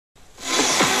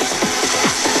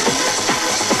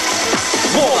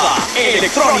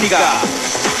Electronica.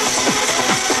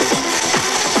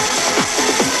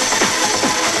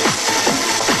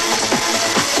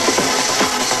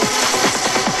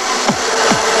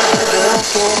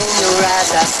 Looking in your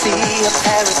eyes, I see a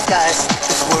paradise.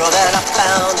 This world that I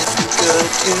found is too good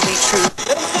to be true.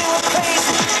 Let them say we're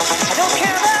crazy, I don't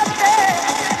care about that.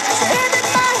 So hand in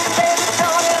my hand, baby,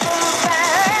 don't ever look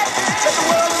back. Let the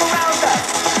world around us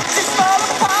just fall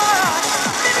apart.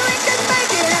 Maybe we can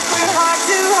make it if we're heart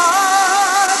to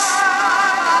heart.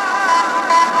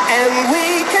 And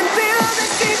we can build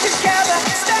this dream together.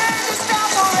 Stand and strong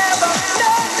forever.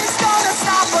 Nothing's gonna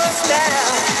stop us now.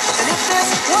 And if this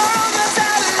world runs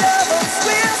out of lovers,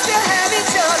 we'll still have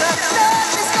each other.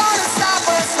 Nothing's gonna stop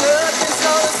us. Nothing's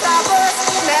gonna stop us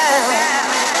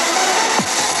now.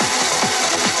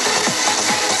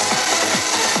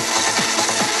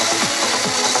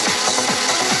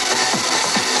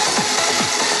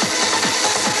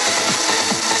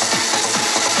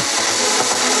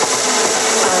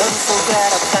 I'm so glad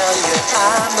I found you.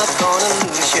 I'm not gonna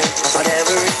lose you.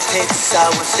 Whatever it takes, I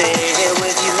will stay here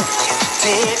with you.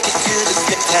 Take it to the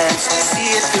good times, see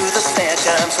it through the bad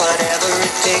times. Whatever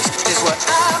it takes is what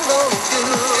I'm gonna do.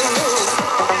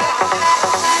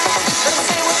 Let them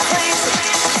say we're crazy.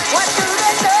 What do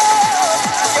they know?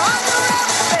 You're on the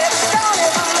road, baby, don't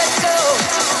ever let go.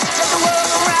 Let the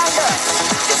world around us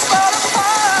just fall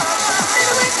apart.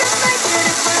 Maybe we can make it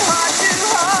if we're heart to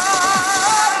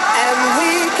heart. And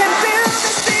we can build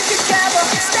this thing together.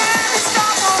 Standing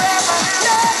strong forever.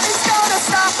 Nothing's gonna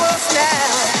stop us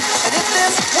now. And if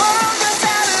this world runs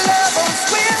out of lovers,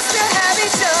 we'll still have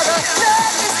each other.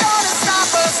 Nothing's gonna stop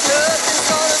us. Nothing's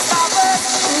gonna stop us.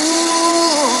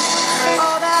 Ooh,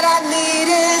 all that I need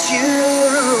is you.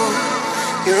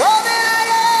 You're all that I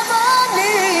ever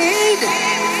need.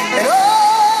 And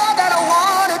all that I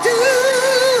wanna do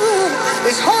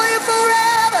is hold you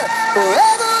forever,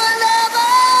 forever.